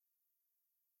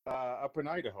up in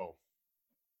Idaho?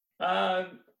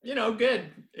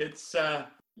 Good. It's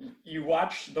you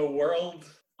watch the world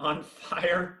on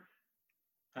fire,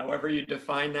 however you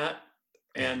define that,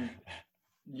 and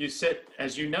you sit,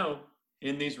 as you know,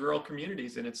 in these rural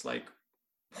communities, and it's like,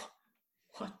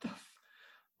 what the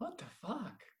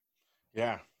fuck?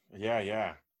 Yeah.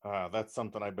 That's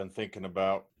something I've been thinking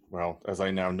about. Well, as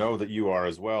I now know that you are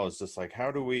as well, is just like,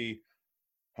 how do we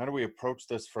approach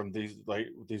this from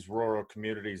these rural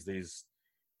communities, these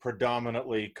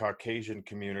predominantly Caucasian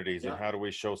communities, and Yeah, how do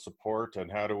we show support,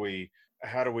 and how do we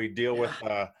deal with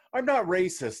yeah, I'm not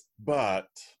racist, but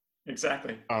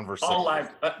exactly. conversation.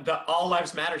 The all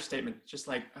lives matter statement. Just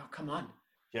like, oh, come on.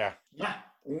 Yeah. Yeah,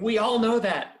 we all know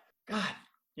that. God,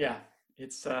 yeah,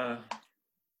 it's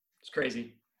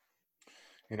crazy.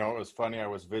 You know, it was funny. I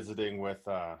was visiting with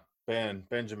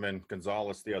Benjamin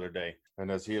Gonzalez the other day,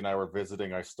 and as he and I were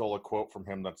visiting, I stole a quote from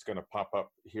him that's going to pop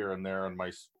up here and there in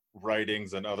my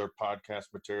writings and other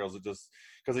podcast materials. It just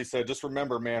because he said, "Just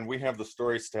remember, man, we have the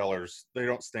storytellers; they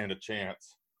don't stand a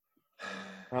chance."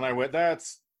 And I went,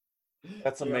 "That's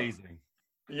amazing."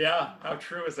 Yeah, how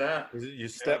true is that? You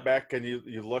step back and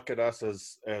you look at us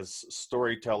as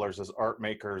storytellers, as art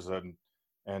makers,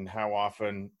 and how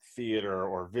often theater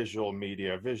or visual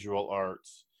media, visual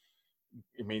arts,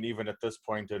 I mean, even at this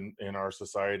point in our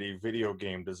society, video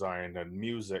game design and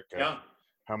music, and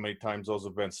how many times those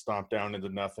have been stomped down into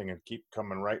nothing and keep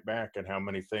coming right back, and how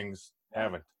many things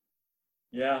haven't.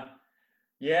 Yeah,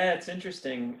 it's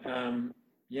interesting. I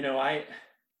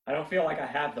don't feel like I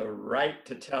have the right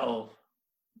to tell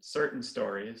certain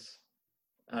stories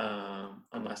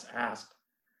unless asked.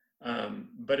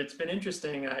 But it's been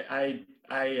interesting. I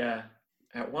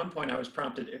at one point I was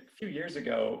prompted a few years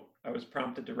ago. I was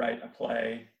prompted to write a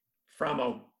play from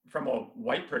a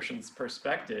white person's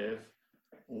perspective,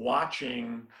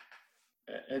 watching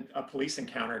a police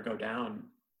encounter go down,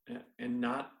 and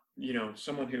not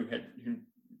someone who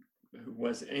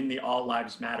was in the All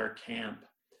Lives Matter camp,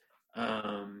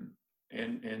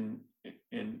 and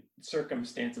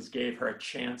circumstances gave her a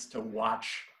chance to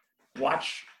watch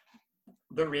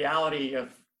the reality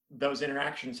of those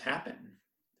interactions happen.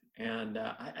 And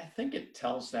I think it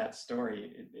tells that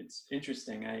story. It's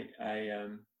interesting. I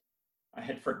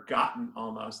had forgotten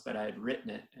almost that I had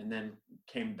written it, and then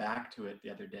came back to it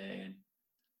the other day, and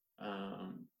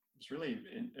it's really.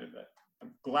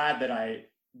 I'm glad that I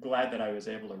was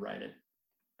able to write it.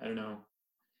 I don't know.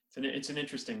 It's an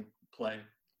interesting play.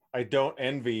 I don't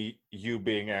envy you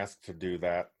being asked to do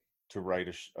that, to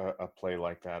write a play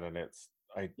like that, and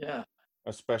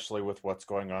especially with what's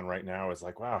going on right now, is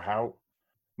like, wow, how.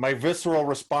 My visceral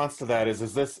response to that is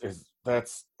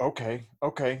that's okay.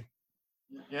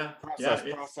 Yeah. Process.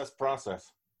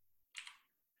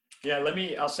 Yeah,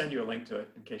 I'll send you a link to it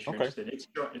in case you're interested. It's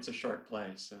short. It's a short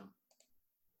play, so.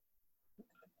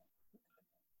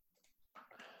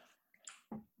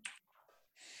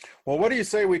 Well, what do you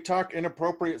say we talk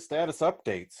inappropriate status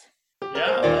updates?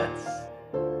 Yeah, let's.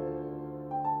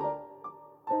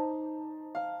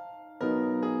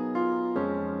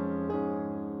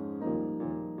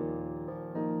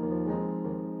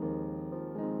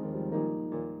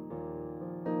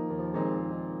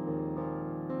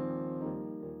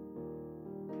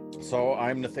 So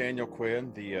I'm Nathaniel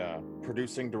Quinn, the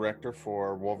producing director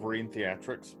for Wolverine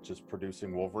Theatrics, which is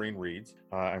producing Wolverine Reads.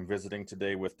 I'm visiting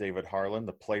today with David Harlan,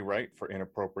 the playwright for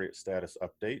Inappropriate Status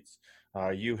Updates.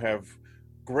 You have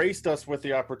graced us with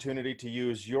the opportunity to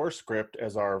use your script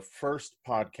as our first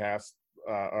podcast,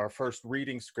 our first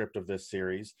reading script of this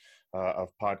series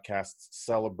of podcasts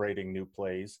celebrating new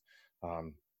plays.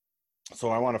 So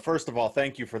I want to first of all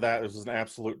thank you for that. It was an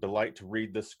absolute delight to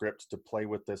read this script, to play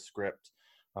with this script.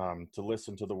 To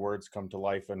listen to the words come to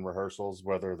life in rehearsals,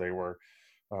 whether they were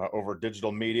over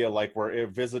digital media like we're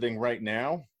visiting right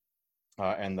now,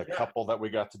 and the couple that we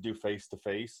got to do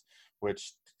face-to-face,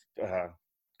 which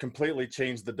completely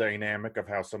changed the dynamic of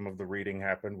how some of the reading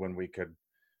happened when we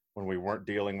weren't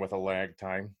dealing with a lag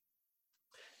time.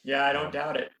 Yeah, I don't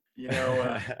doubt it.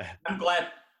 I'm glad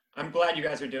you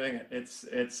guys are doing it. It's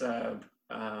I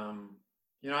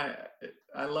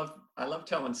love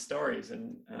telling stories,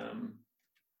 and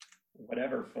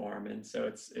whatever form, and so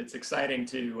it's exciting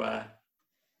to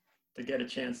get a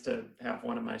chance to have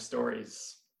one of my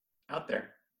stories out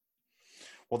there.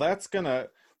 Well, that's a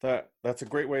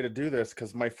great way to do this,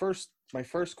 because my first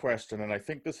question, and I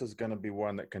think this is going to be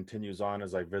one that continues on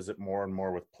as I visit more and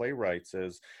more with playwrights,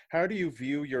 is how do you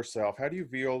view yourself? How do you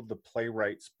view the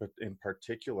playwrights, but in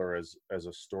particular as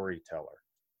a storyteller?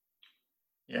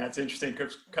 Yeah, it's interesting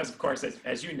because of course,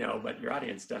 as you know, but your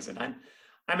audience doesn't. I'm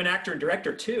an actor and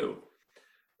director too.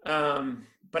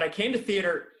 But I came to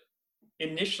theater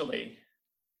initially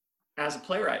as a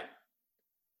playwright.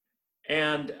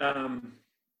 And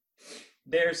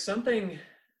there's something,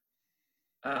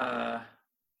 what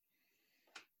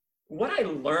I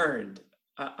learned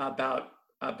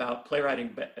about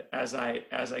playwriting as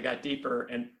I got deeper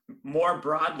and more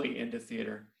broadly into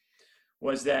theater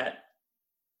was that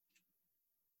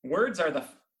words are the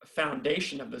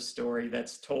foundation of the story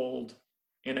that's told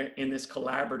in this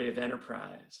collaborative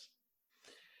enterprise.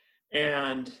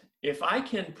 And if I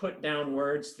can put down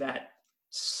words that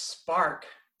spark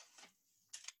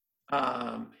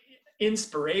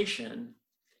inspiration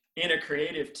in a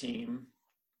creative team,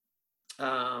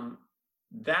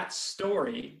 that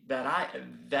story that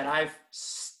I've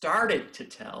started to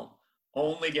tell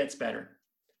only gets better,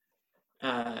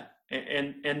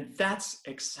 and that's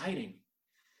exciting.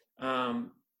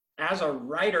 As a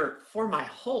writer for my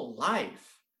whole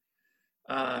life,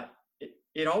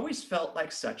 it always felt like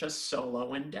such a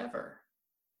solo endeavor,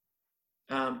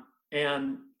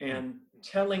 and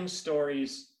telling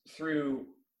stories through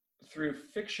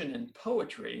fiction and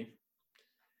poetry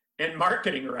and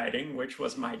marketing writing, which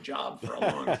was my job for a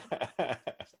long time,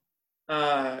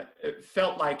 it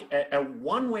felt like a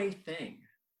one-way thing.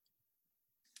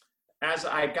 As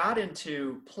I got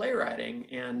into playwriting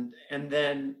and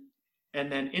then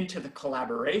into the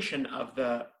collaboration of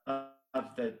the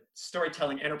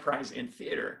storytelling enterprise in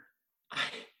theater,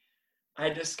 I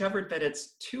discovered that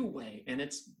it's two-way and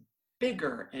it's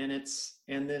bigger, and it's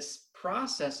in this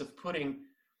process of putting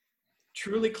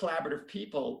truly collaborative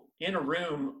people in a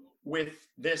room with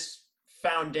this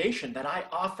foundation that I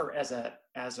offer as a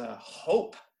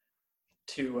hope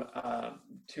to a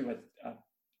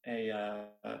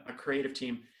creative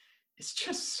team. It's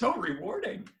just so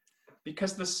rewarding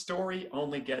because the story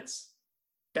only gets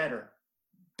better,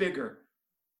 bigger,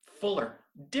 fuller,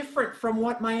 different from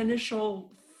what my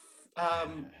initial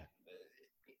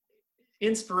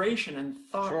inspiration and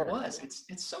thought was.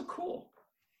 It's so cool.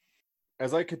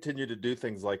 As I continue to do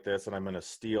things like this, and I'm going to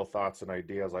steal thoughts and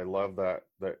ideas, I love that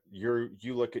you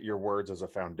look at your words as a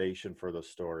foundation for the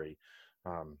story.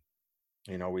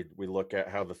 We look at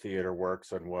how the theater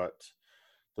works and what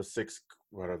are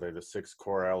they? The six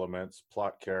core elements: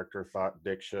 plot, character, thought,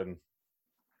 diction,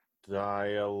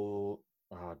 dialect,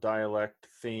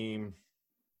 theme,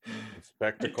 and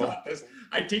spectacle.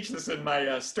 I teach this in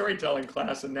my storytelling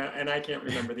class, and I can't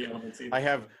remember the elements either. I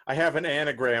have an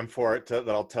anagram for it that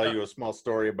I'll tell you a small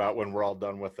story about when we're all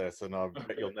done with this, and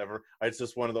you'll never. It's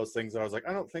just one of those things that I was like,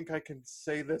 I don't think I can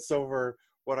say this over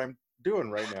what I'm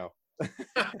doing right now.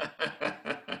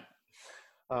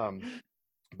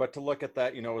 But to look at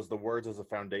that, as the words as a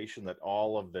foundation that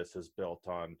all of this is built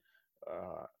on,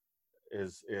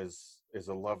 is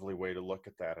a lovely way to look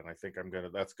at that. And I think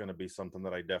that's going to be something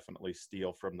that I definitely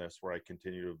steal from this, where I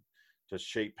continue to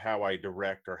shape how I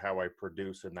direct or how I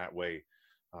produce in that way,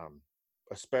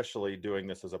 especially doing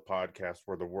this as a podcast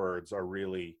where the words are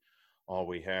really all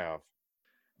we have.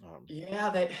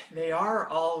 Yeah, they are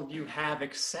all you have,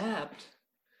 except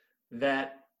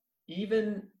that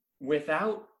even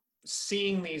without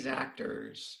seeing these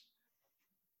actors,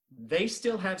 they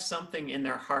still have something in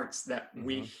their hearts that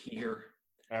we hear.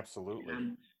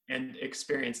 Absolutely. And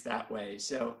experience that way.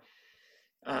 So,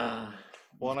 well,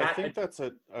 and I think that's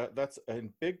a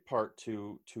big part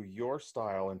to your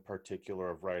style in particular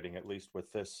of writing, at least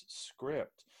with this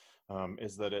script,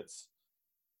 is that it's,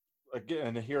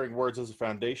 again, hearing words as a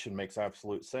foundation makes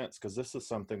absolute sense, because this is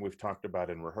something we've talked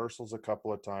about in rehearsals a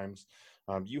couple of times.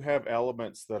 You have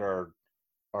elements that are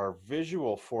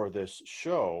visual for this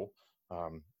show,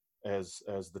 as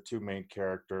the two main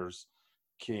characters,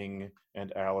 King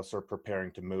and Alice, are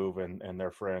preparing to move, and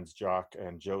their friends Jock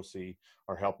and Josie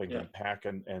are helping them pack,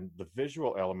 and the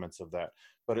visual elements of that.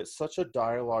 But it's such a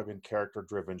dialogue and character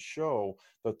driven show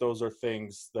that those are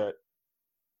things that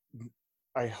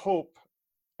I hope,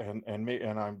 and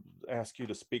I ask you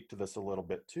to speak to this a little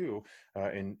bit too,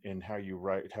 in how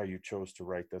you chose to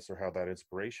write this, or how that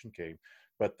inspiration came,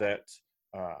 but that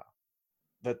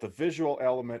the visual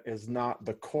element is not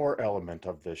the core element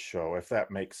of this show, if that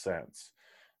makes sense.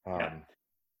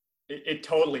 It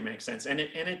totally makes sense, and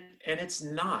it's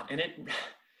not, and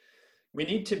we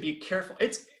need to be careful.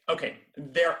 It's okay.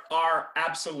 There are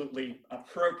absolutely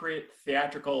appropriate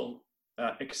theatrical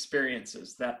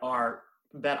experiences that are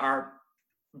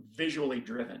visually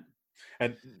driven,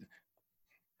 and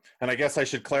I guess I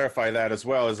should clarify that as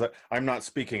well, is that I'm not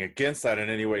speaking against that in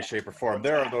any way, shape, or form.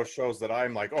 There are those shows that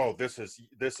I'm like, oh, this is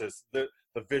the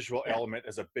visual element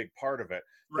is a big part of it,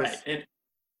 right?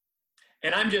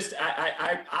 And I'm just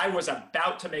I was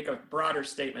about to make a broader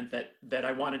statement that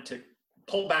I wanted to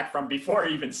pull back from before I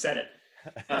even said it.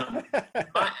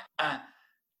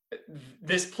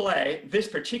 This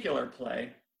particular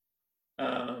play,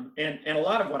 and a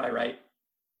lot of what I write,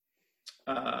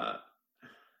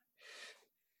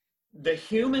 the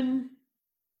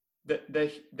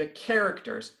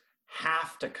characters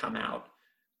have to come out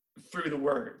through the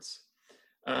words,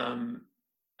 and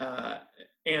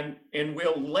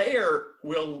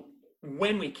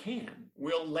when we can,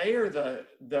 we'll layer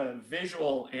the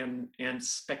visual and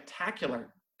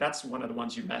spectacular. That's one of the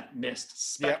ones you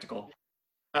missed, spectacle.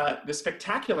 Yep. The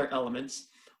spectacular elements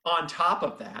on top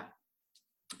of that.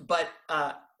 But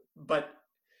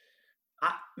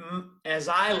as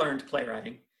I learned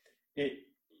playwriting,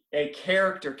 a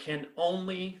character can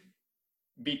only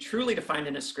be truly defined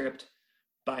in a script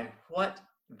by what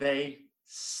they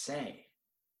say.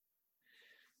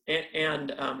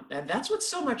 And that's what's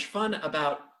so much fun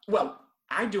about, well,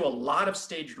 I do a lot of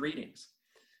staged readings,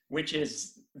 which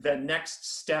is the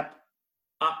next step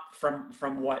up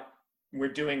from what we're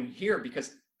doing here,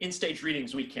 because in staged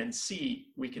readings we can see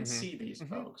these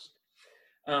folks.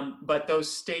 But those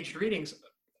staged readings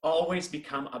always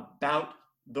become about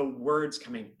the words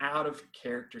coming out of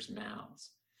characters'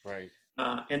 mouths. Right.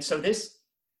 And so this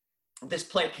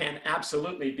play can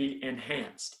absolutely be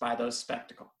enhanced by those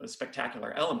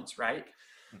spectacular elements, right?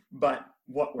 But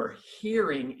what we're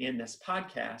hearing in this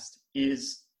podcast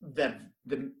is the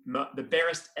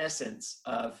barest essence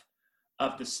of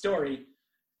the story,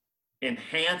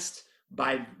 enhanced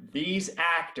by these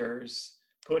actors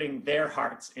putting their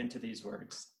hearts into these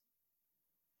words.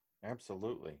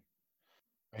 Absolutely.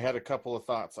 I had a couple of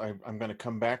thoughts. I'm going to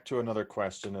come back to another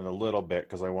question in a little bit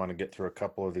because I want to get through a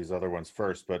couple of these other ones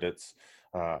first, but it's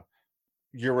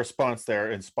your response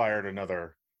there inspired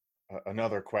another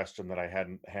question that I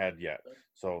hadn't had yet.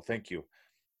 So thank you.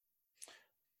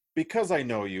 Because I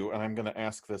know you, and I'm going to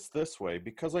ask this way,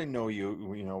 because I know you,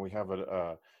 we have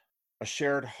a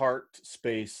shared heart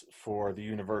space for the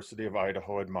University of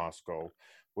Idaho in Moscow,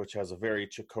 which has a very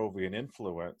Chekhovian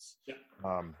influence.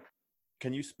 Yeah.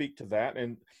 Can you speak to that?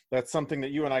 And that's something that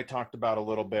you and I talked about a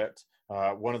little bit.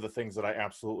 One of the things that I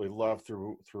absolutely love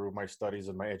through my studies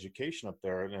and my education up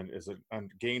there, and is a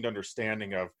gained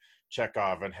understanding of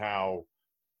Chekhov and how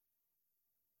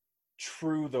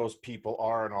true those people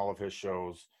are in all of his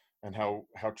shows, and how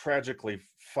tragically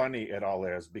funny it all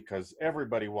is, because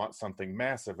everybody wants something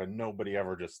massive and nobody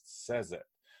ever just says it.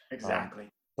 Exactly.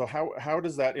 So how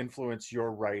does that influence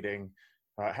your writing?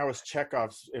 How has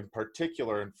Chekhov's in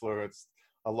particular influenced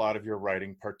a lot of your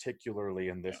writing, particularly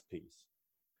in this piece?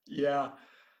 Yeah.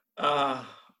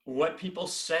 What people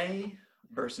say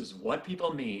versus what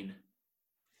people mean.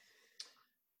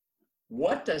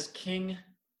 What does King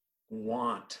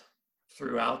want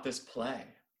throughout this play?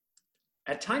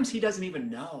 At times he doesn't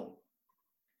even know.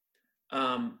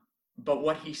 But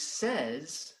what he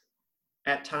says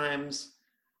at times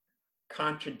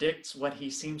contradicts what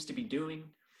he seems to be doing.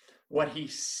 What he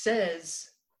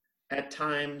says at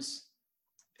times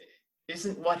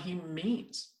isn't what he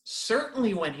means.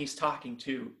 Certainly when he's talking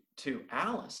to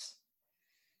Alice,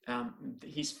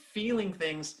 he's feeling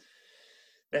things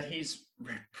that he's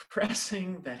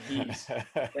repressing, that he's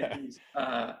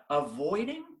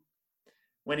avoiding.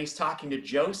 When he's talking to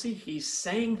Josie, he's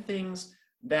saying things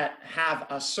that have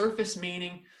a surface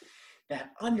meaning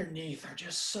that underneath are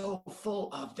just so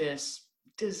full of this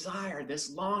desire,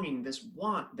 this longing, this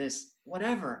want, this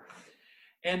whatever.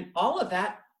 And all of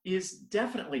that is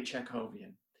definitely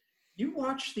Chekhovian. You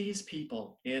watch these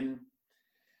people in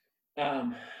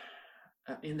the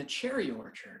cherry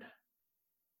orchard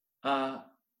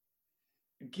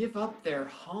give up their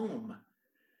home.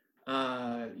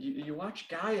 You watch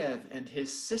Gaev and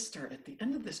his sister at the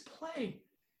end of this play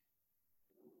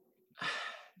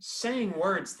saying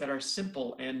words that are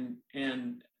simple and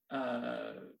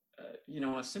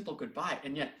a simple goodbye,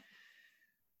 and yet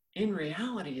in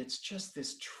reality it's just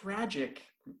this tragic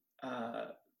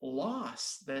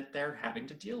loss that they're having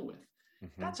to deal with.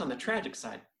 Mm-hmm. That's on the tragic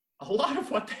side. A lot of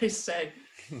what they say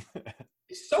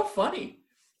is so funny,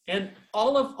 and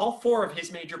all four of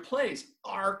his major plays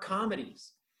are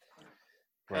comedies.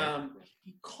 Right.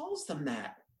 He calls them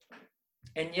that,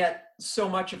 and yet so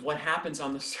much of what happens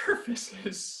on the surface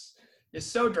is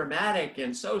so dramatic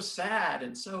and so sad,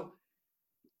 and so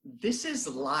this is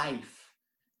life.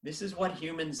 This is what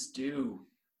humans do.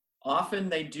 Often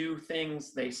they do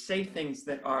things, they say things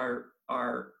that are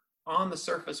on the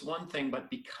surface one thing, but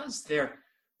because they're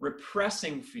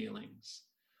repressing feelings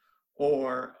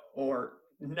or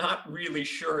not really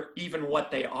sure even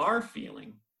what they are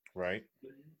feeling, right,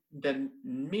 the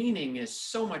meaning is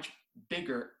so much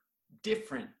bigger,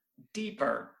 different,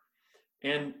 deeper,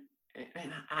 and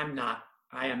and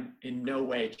I am in no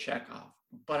way Chekhov,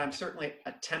 but I'm certainly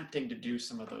attempting to do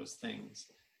some of those things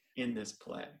in this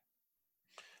play.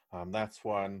 That's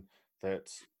one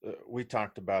that we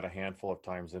talked about a handful of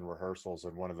times in rehearsals,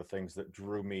 and one of the things that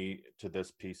drew me to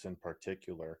this piece in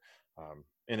particular,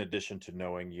 in addition to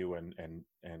knowing you and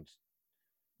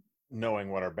knowing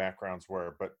what our backgrounds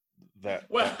were, but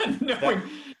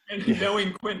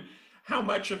knowing Quinn, how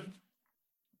much of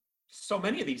so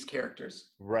many of these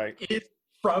characters right is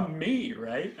from me,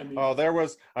 right? I mean,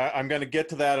 I'm going to get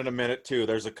to that in a minute too.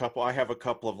 I have a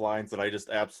couple of lines that I just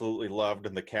absolutely loved,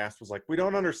 and the cast was like, "We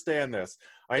don't understand this."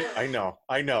 I know.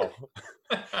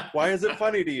 Why is it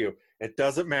funny to you? It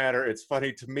doesn't matter. It's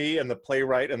funny to me and the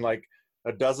playwright and like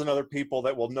a dozen other people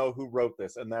that will know who wrote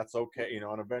this, and that's okay,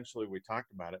 and eventually we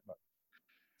talked about it, but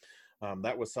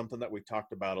that was something that we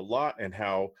talked about a lot, and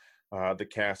how the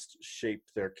cast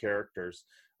shaped their characters.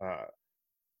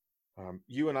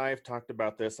 You and I have talked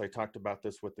about this. I talked about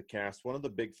this with the cast. One of the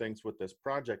big things with this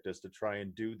project is to try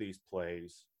and do these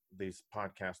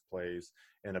podcast plays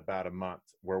in about a month,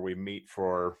 where we meet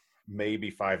for maybe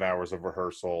 5 hours of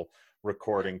rehearsal,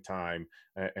 recording time,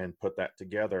 and put that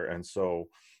together. And so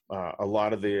a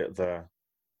lot of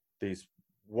these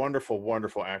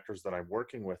wonderful actors that I'm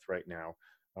working with right now,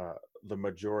 the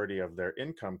majority of their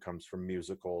income comes from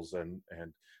musicals, and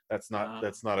that's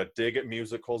not a dig at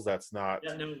musicals. That's not.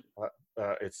 Yeah, no.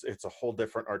 It's a whole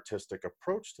different artistic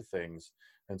approach to things,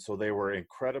 and so they were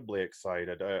incredibly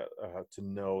excited to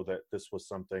know that this was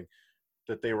something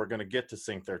that they were going to get to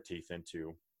sink their teeth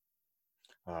into.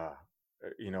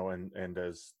 And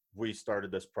as we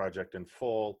started this project in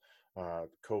full,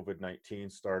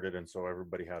 COVID-19 started, and so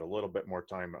everybody had a little bit more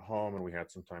time at home, and we had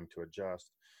some time to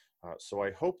adjust. So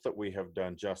I hope that we have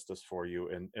done justice for you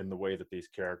in the way that these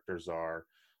characters are,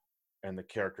 and the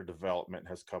character development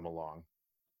has come along.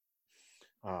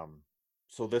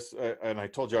 So this, and I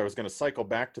told you I was going to cycle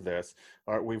back to this.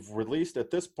 We've released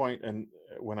at this point, and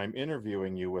when I'm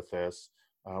interviewing you with this,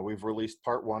 we've released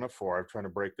part 1 of 4. I'm trying to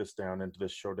break this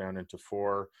showdown into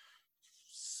 4,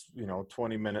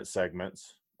 20-minute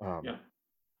segments. Yeah.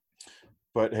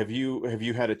 But have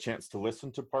you had a chance to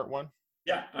listen to part 1?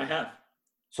 Yeah, I have.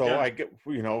 So yeah. I get,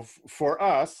 for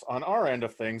us on our end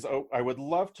of things, I would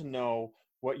love to know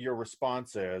what your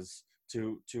response is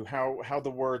to how the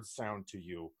words sound to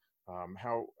you,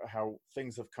 how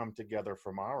things have come together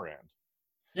from our end.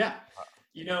 Yeah,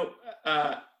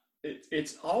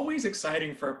 it's always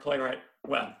exciting for a playwright.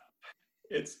 Well,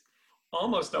 it's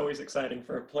almost always exciting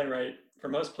for a playwright, for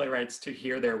most playwrights, to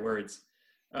hear their words.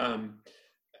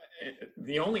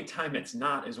 The only time it's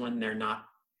not is when they're not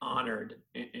honored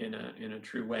in a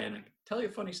true way, and I can tell you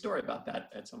a funny story about that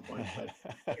at some point.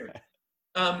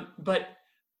 But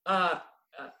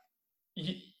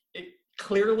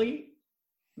clearly,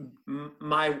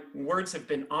 my words have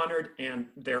been honored and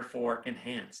therefore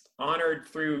enhanced. Honored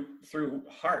through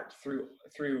heart, through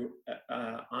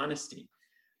honesty.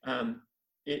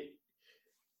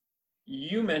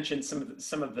 You mentioned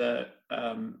some of the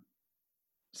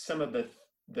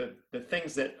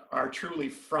things that are truly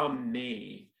from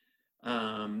me,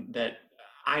 that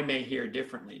I may hear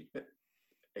differently. But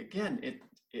again, it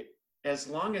as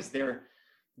long as they're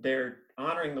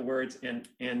honoring the words and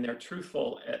they're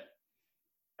truthful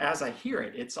as I hear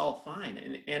it, it's all fine.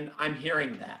 And I'm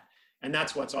hearing that, and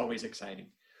that's what's always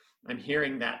exciting. I'm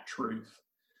hearing that truth.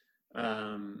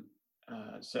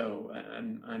 So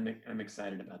I'm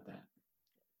excited about that.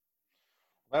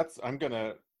 I'm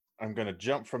gonna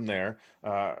jump from there,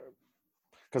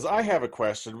 because I have a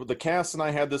question. The cast and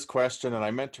I had this question, and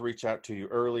I meant to reach out to you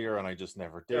earlier, and I just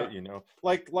never did. Yeah.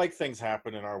 Like things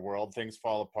happen in our world, things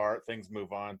fall apart, things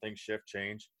move on, things shift,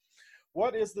 change.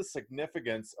 What is the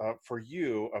significance for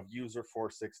you of user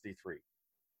 463?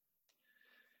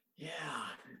 Yeah,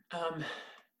 I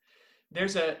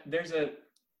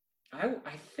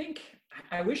think,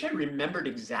 I wish I remembered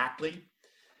exactly.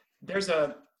 There's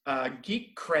a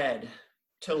geek cred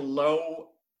to low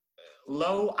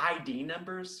ID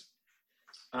numbers.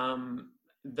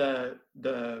 The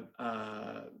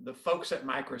folks at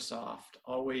Microsoft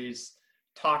always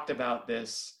talked about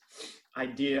this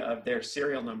idea of their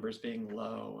serial numbers being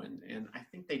low, and I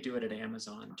think they do it at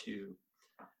Amazon too.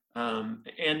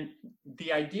 And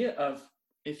the idea of,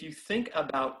 if you think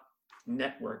about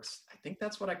networks, I think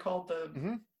that's what I called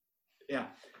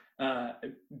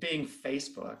being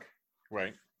Facebook.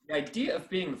 Right. The idea of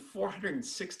being the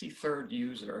 463rd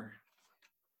user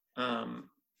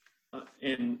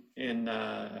in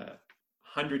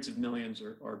hundreds of millions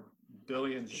or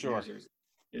billions of users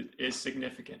is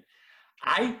significant.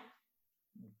 I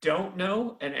don't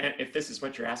know, and if this is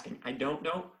what you're asking, I don't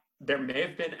know there may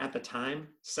have been at the time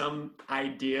some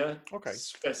idea Okay.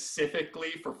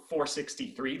 specifically for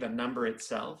 463, the number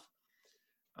itself.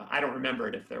 I don't remember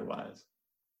it if there was,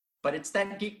 but it's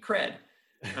that geek cred.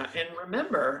 And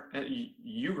remember,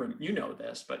 you know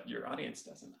this, but your audience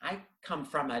doesn't. I come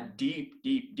from a deep,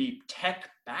 deep, deep tech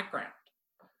background,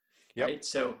 Yep. right?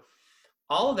 So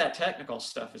all of that technical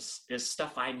stuff is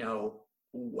stuff I know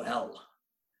well,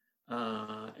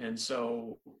 and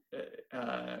so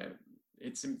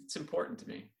it's important to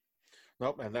me.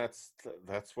 Nope, and that's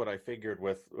what I figured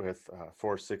with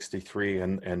 463,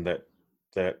 and that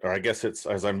or I guess it's,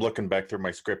 as I'm looking back through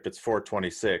my script, it's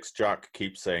 426. Jock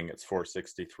keeps saying it's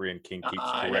 463, and King keeps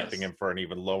correcting Yes. him for an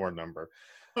even lower number.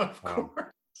 Of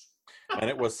course. And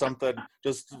it was something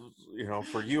just,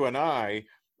 for you and I,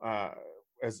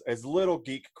 as little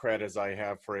geek cred as I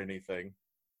have for anything,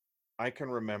 I can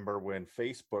remember when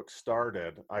Facebook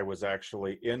started, I was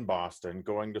actually in Boston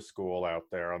going to school out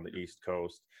there on the East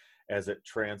Coast as it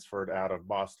transferred out of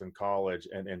Boston College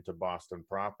and into Boston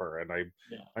proper. And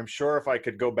I'm sure if I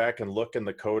could go back and look in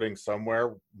the coding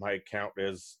somewhere, my account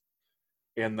is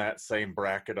in that same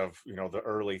bracket of, the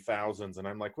early thousands. And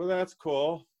I'm like, well, that's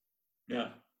cool. Yeah.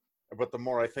 But the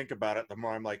more I think about it, the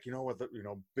more I'm like, with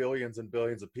billions and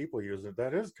billions of people using it,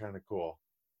 that is kind of cool.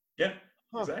 Yeah,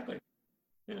 exactly.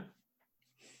 Yeah.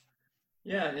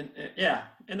 Yeah.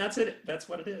 And that's it. That's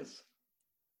what it is.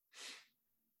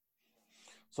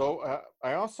 So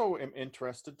I also am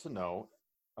interested to know,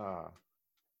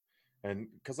 and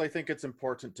because I think it's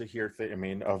important to hear,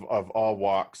 of all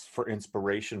walks for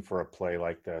inspiration for a play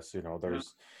like this.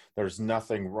 There's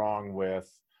nothing wrong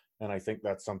with, and I think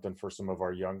that's something for some of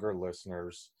our younger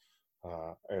listeners,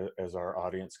 as our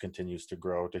audience continues to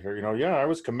grow, to hear, I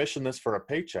was commissioned this for a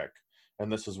paycheck, and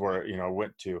this is where it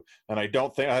went to. And I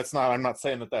don't think I'm not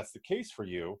saying that that's the case for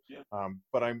you. Yeah.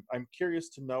 But I'm curious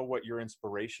to know what your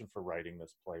inspiration for writing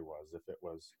this play was. If it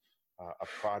was a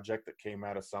project that came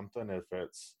out of something, if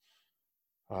it's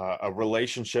a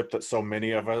relationship that so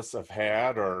many of us have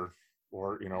had, or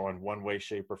in one way,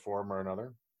 shape, or form or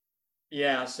another.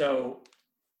 Yeah. So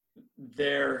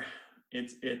there's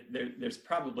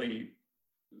probably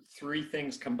three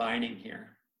things combining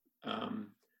here.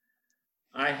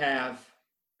 I have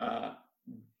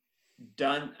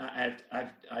done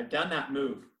that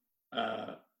move,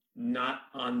 not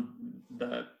on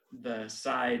the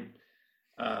side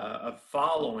of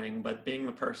following, but being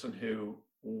the person who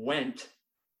went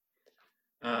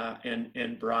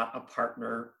and brought a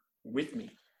partner with me.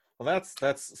 Well,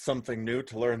 that's something new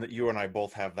to learn, that you and I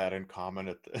both have that in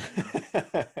common.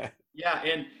 Yeah,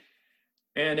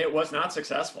 and it was not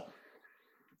successful.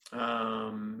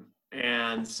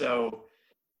 And so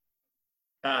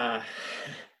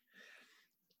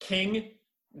King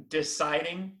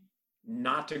deciding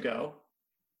not to go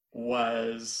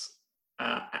was,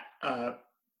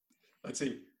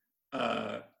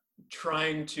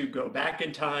 trying to go back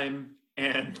in time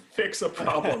and fix a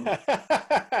problem.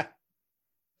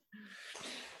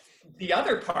 The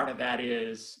other part of that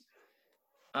is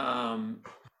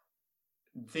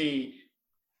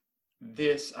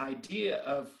this idea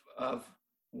of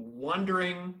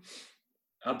wondering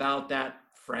about that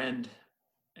friend,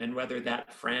 and whether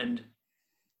that friend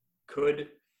could,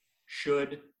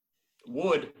 should,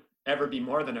 would ever be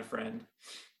more than a friend.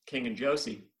 King and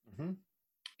Josie. Mm-hmm.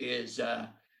 is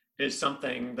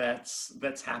something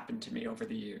that's happened to me over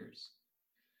the years.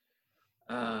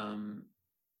 And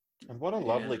what a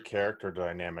lovely character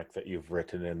dynamic that you've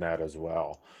written in that as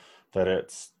well.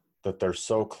 That they're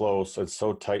so close and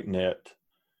so tight knit.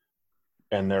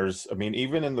 And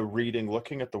even in the reading,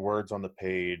 looking at the words on the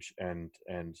page and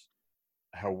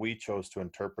how we chose to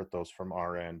interpret those from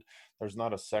our end, there's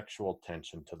not a sexual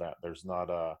tension to that. There's not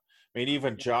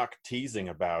even Jock teasing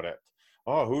about it.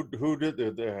 Oh, who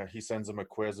did he sends him a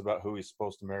quiz about who he's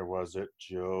supposed to marry. Was it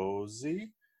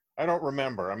Josie? I don't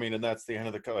remember. And that's the end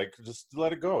of the, just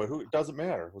let it go. It doesn't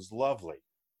matter. It was lovely.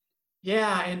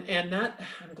 Yeah. And that,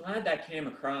 I'm glad that came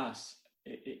across.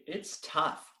 It's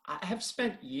tough. I have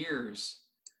spent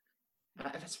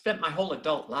my whole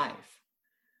adult life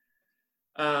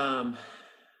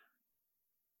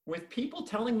with people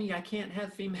telling me I can't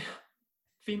have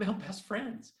female best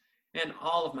friends. And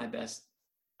all of my best,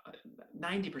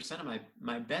 90% of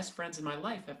my best friends in my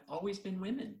life have always been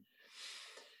women.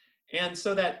 And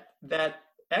so that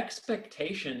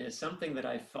expectation is something that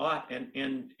I fought, and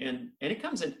it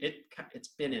comes in, it's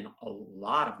been in a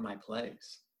lot of my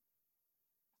plays.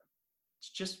 It's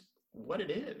just what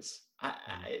it is.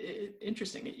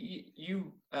 Interesting.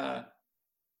 You've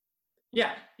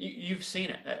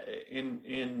seen it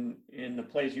in the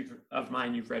plays of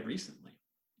mine you've read recently.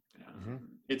 Mm-hmm.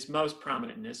 it's most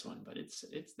prominent in this one, but it's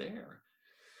there.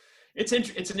 It's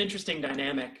an interesting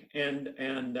dynamic, and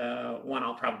one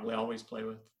I'll probably always play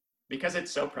with because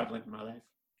it's so prevalent in my life.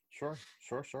 Sure.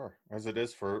 As it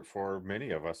is for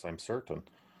many of us, I'm certain.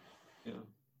 Yeah.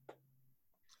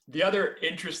 The other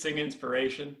interesting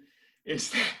inspiration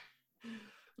is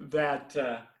that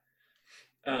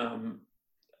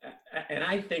and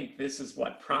I think this is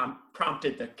what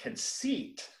prompted the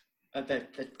conceit of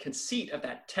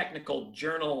that technical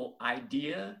journal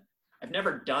idea. I've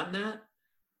never done that,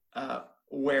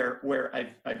 where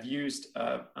I've used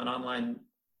an online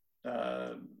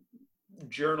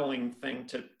journaling thing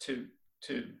to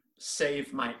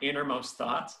save my innermost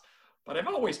thoughts, but I've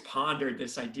always pondered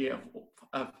this idea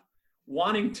of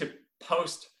wanting to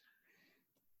post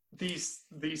these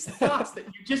thoughts that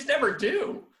you just never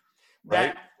do.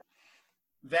 Right.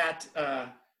 That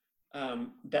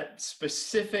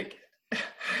specific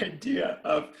idea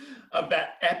of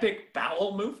that epic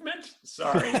bowel movement.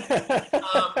 Sorry,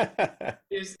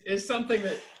 is something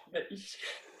that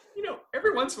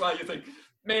every once in a while you think,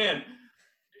 man,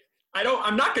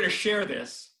 I'm not going to share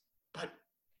this, but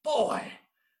boy,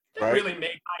 that really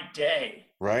made my day.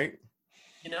 Right.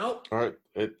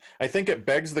 I think it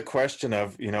begs the question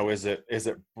of, is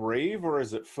it brave, or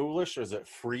is it foolish, or is it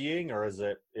freeing, or is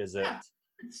it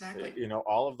exactly,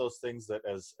 all of those things that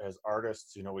as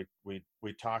artists,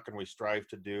 we talk and we strive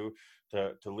to do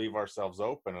to leave ourselves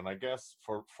open. And I guess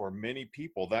for many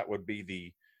people, that would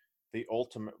be the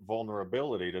ultimate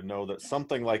vulnerability, to know that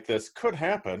something like this could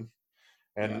happen.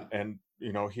 And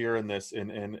here in this,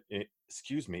 in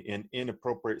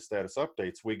Inappropriate Status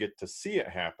Updates, we get to see it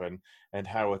happen and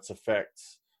how its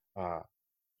effects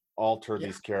alter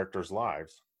these characters'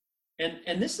 lives.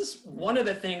 And this is one of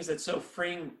the things that's so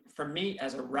freeing for me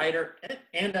as a writer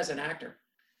and as an actor.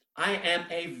 I am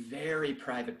a very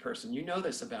private person. You know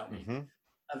this about me.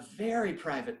 Mm-hmm. A very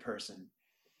private person.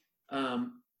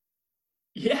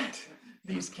 Yet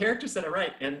these characters that I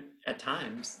write, and at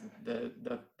times the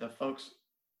folks,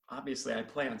 obviously, I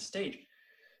play on stage,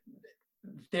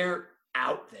 they're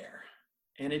out there,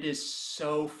 and it is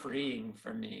so freeing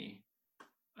for me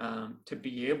to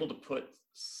be able to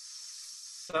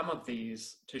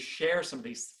share some of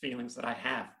these feelings that I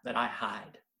have, that I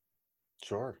hide.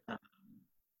 Sure.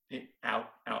 Out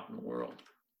in the world,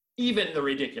 even the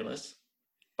ridiculous,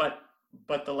 but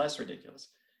the less ridiculous.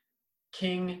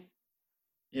 King,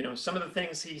 some of the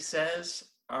things he says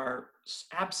are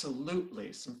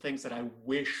absolutely some things that I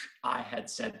wish I had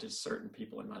said to certain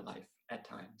people in my life at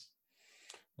times.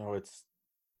 No,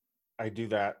 I do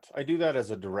that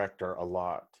as a director a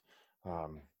lot.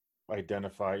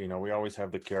 Identify, we always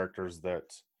have the characters that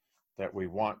we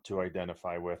want to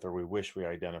identify with, or we wish we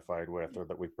identified with, or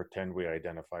that we pretend we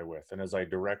identify with. And as I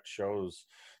direct shows,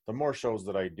 the more shows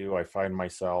that I do, I find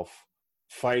myself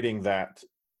fighting that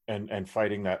and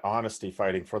fighting that honesty,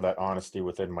 fighting for that honesty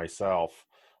within myself.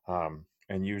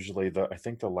 And usually I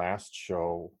think the last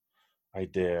show I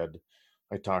did,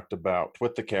 I talked about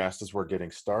with the cast as we're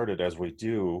getting started, as we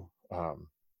do,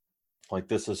 like,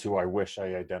 this is who I wish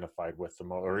I identified with the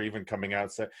most, or even coming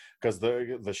out, because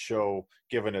the show,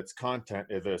 given its content,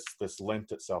 this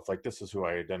lent itself, like, this is who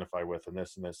I identify with, and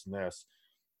this and this and this.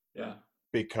 Yeah.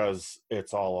 Because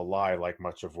it's all a lie, like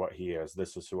much of what he is.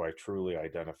 This is who I truly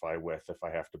identify with, if I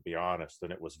have to be honest.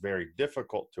 And it was very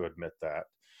difficult to admit that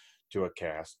to a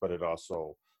cast, but it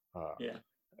also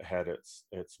had its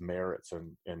merits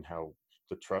in how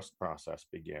the trust process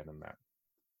began in that.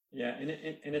 Yeah, and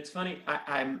it's funny.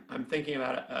 I'm thinking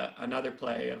about another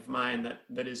play of mine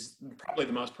that is probably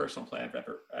the most personal play I've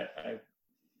ever I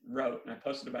wrote, and I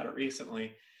posted about it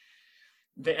recently.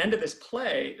 The end of this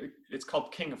play, it's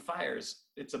called King of Fires.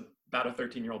 It's about a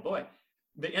 13-year-old boy.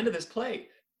 The end of this play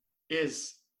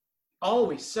is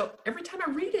always so. Every time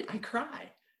I read it, I cry,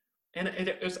 and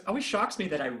it always shocks me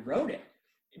that I wrote it,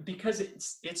 because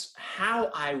it's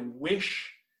how I wish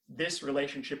this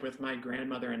relationship with my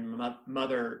grandmother and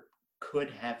mother could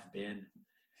have been.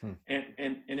 And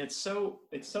it's so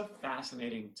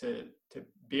fascinating to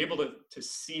be able to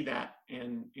see that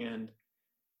and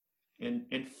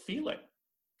feel it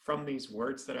from these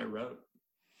words that I wrote.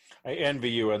 I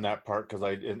envy you in that part, because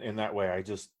in that way,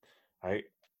 I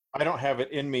don't have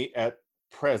it in me at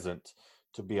present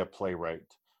to be a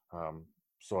playwright.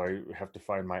 So I have to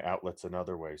find my outlets in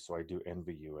other ways. So I do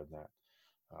envy you in that.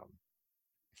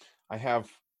 I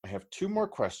have 2 more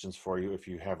questions for you, if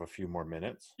you have a few more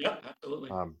minutes. Yeah,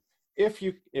 absolutely. If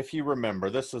you remember,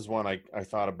 this is one I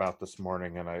thought about this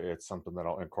morning, and it's something that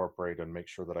I'll incorporate and make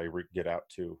sure that I get out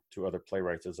to other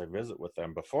playwrights as I visit with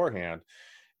them beforehand.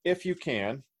 If you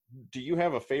can, do you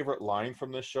have a favorite line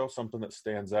from this show, something that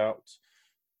stands out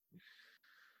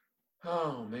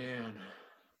Oh man.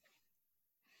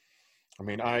 I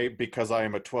mean, because I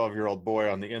am a 12-year-old boy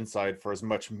on the inside, for as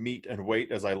much meat and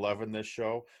weight as I love in this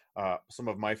show, some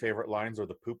of my favorite lines are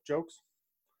the poop jokes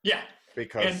Yeah,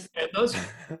 because and those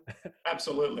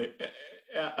absolutely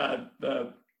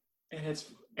the and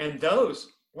it's and those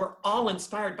were all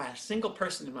inspired by a single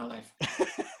person in my life.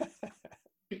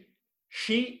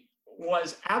 She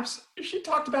she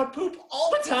talked about poop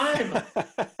all the time.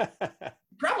 You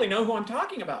probably know who I'm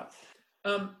talking about.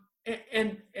 Um,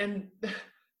 and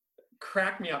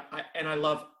crack me up. And I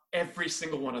love every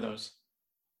single one of those.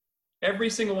 Every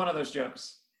single one of those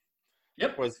jokes.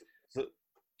 Yep. was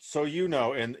so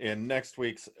in next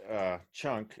week's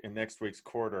chunk, in next week's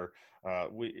quarter,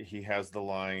 he has the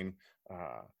line,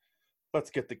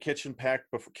 let's get the kitchen packed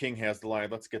before King has the line,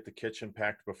 let's get the kitchen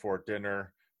packed before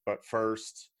dinner, but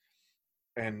first.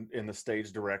 And in the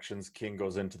stage directions, King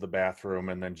goes into the bathroom,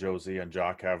 and then Josie and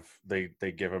Jock they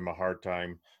give him a hard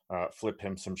time, flip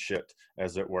him some shit,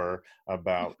 as it were,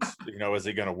 about, is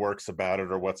he going to works about it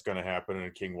or what's going to happen?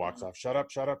 And King walks off, shut up,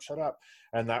 shut up, shut up.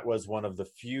 And that was one of the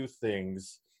few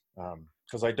things,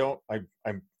 because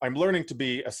I'm learning to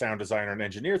be a sound designer and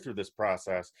engineer through this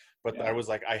process, but I was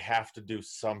like, I have to do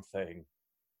something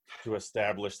to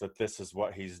establish that this is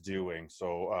what he's doing.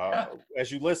 So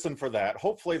as you listen for that,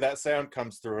 hopefully that sound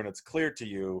comes through and it's clear to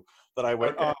you that I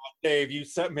went, oh, Dave, you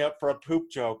set me up for a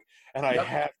poop joke, and I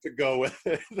have to go with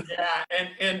it. Yeah,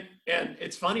 and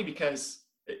it's funny because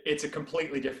it's a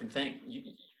completely different thing.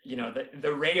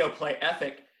 The radio play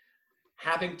ethic,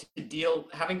 having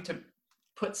to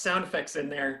put sound effects in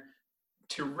there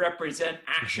to represent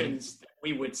actions that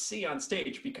we would see on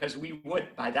stage, because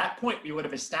by that point we would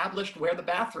have established where the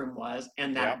bathroom was,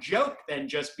 and that joke then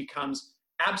just becomes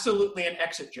absolutely an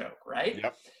exit joke, right?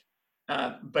 Yep.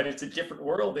 But it's a different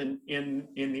world in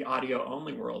the audio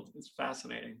only world. It's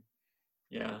fascinating.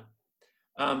 Yeah.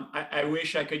 I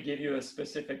wish I could give you a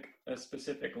specific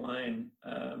line.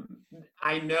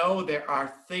 I know there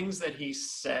are things that he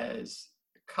says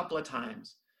a couple of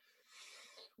times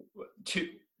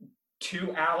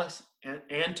to Alice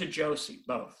and to Josie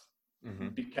both,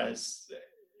 because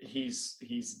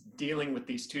he's dealing with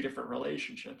these two different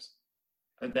relationships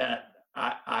that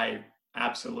I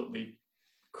absolutely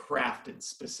crafted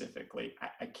specifically.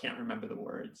 I can't remember the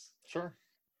words. Sure.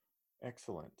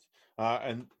 Excellent.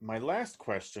 And my last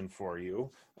question for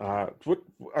you,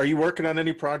 are you working on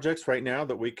any projects right now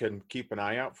that we can keep an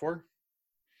eye out for?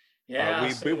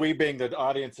 Yeah, we being the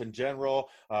audience in general,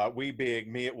 we being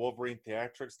me at Wolverine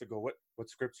Theatrics, to go, what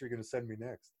scripts are you going to send me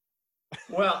next?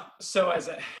 Well, so as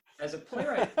a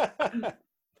playwright,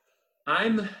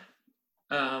 I've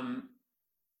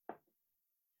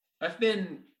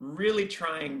been really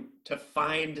trying to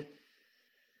find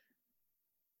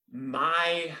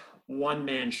my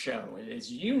one-man show.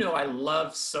 As you know, I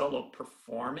love solo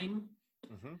performing,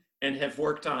 and have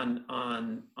worked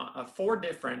on 4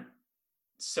 different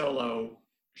solo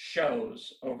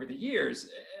shows over the years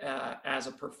as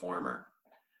a performer.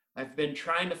 I've been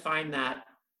trying to find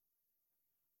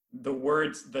the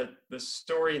words, the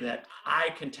story that I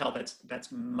can tell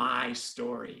that's my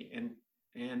story,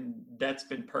 and that's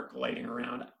been percolating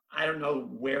around. I don't know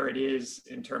where it is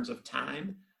in terms of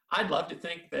time. I'd love to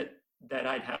think that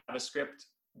I'd have a script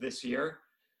this year,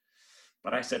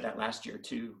 but I said that last year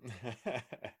too.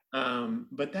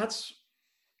 But that's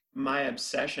my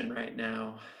obsession right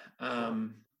now. I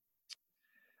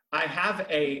have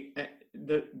I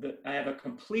have a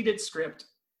completed script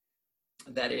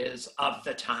that is of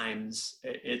the times.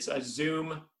 It's a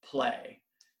Zoom play,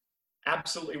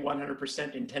 absolutely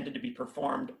 100% intended to be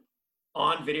performed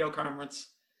on video conference,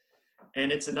 and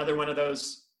it's another one of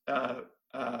those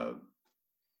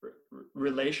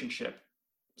relationship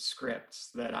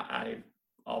scripts that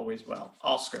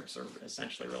all scripts are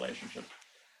essentially relationships.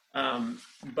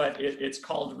 But it's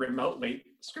called Remotely.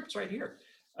 The script's right here.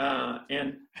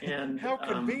 And how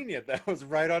convenient, that was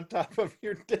right on top of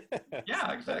your desk.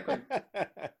 Yeah, exactly.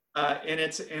 And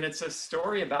it's a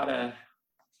story about a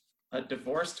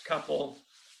divorced couple.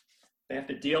 They have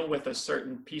to deal with a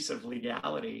certain piece of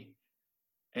legality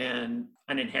and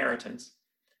an inheritance,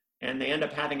 and they end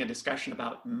up having a discussion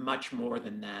about much more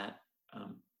than that,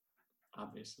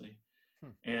 obviously,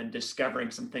 and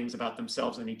discovering some things about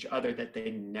themselves and each other that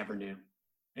they never knew.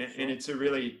 And it's a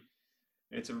really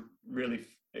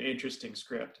interesting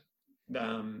script.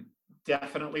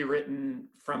 Definitely written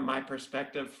from my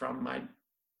perspective, from my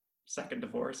second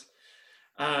divorce.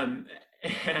 But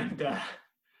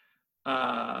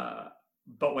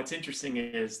what's interesting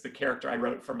is the character I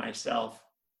wrote for myself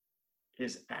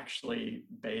is actually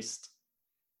based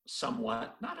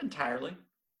somewhat, not entirely,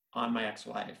 on my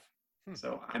ex-wife.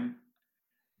 So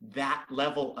that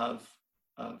level of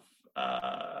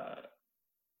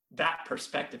that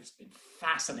perspective has been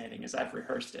fascinating as I've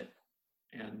rehearsed it,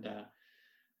 and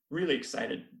really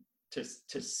excited to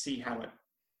see how it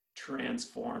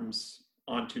transforms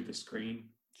onto the screen.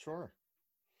 Sure.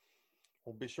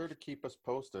 Well, be sure to keep us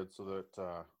posted so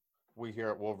that we here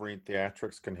at Wolverine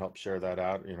Theatrics can help share that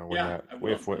out. You know,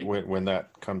 when that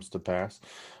comes to pass.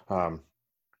 Now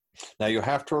you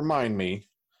have to remind me,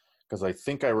 because I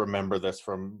think I remember this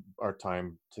from our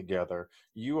time together.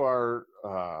 You are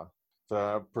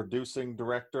the producing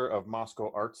director of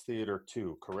Moscow Arts Theater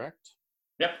 2, correct?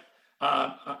 Yep.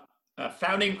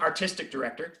 Founding artistic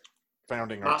director.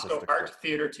 Founding Moscow artistic Art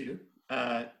Theater 2,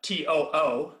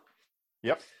 TOO.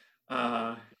 Yep.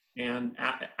 And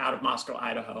out of Moscow,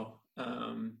 Idaho.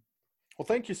 Well,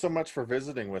 thank you so much for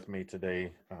visiting with me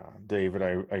today, David.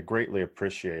 I greatly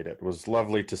appreciate it. It was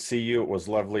lovely to see you. It was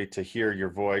lovely to hear your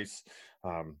voice.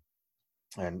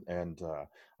 And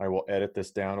I will edit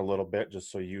this down a little bit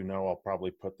just so you know. I'll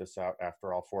probably put this out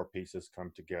after all 4 pieces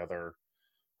come together,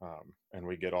 and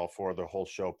we get all 4 of the whole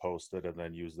show posted, and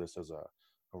then use this as a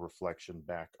reflection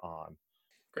back on.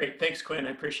 Great. Thanks, Quinn.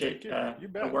 I appreciate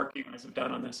the work you guys have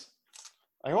done on this.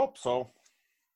 I hope so.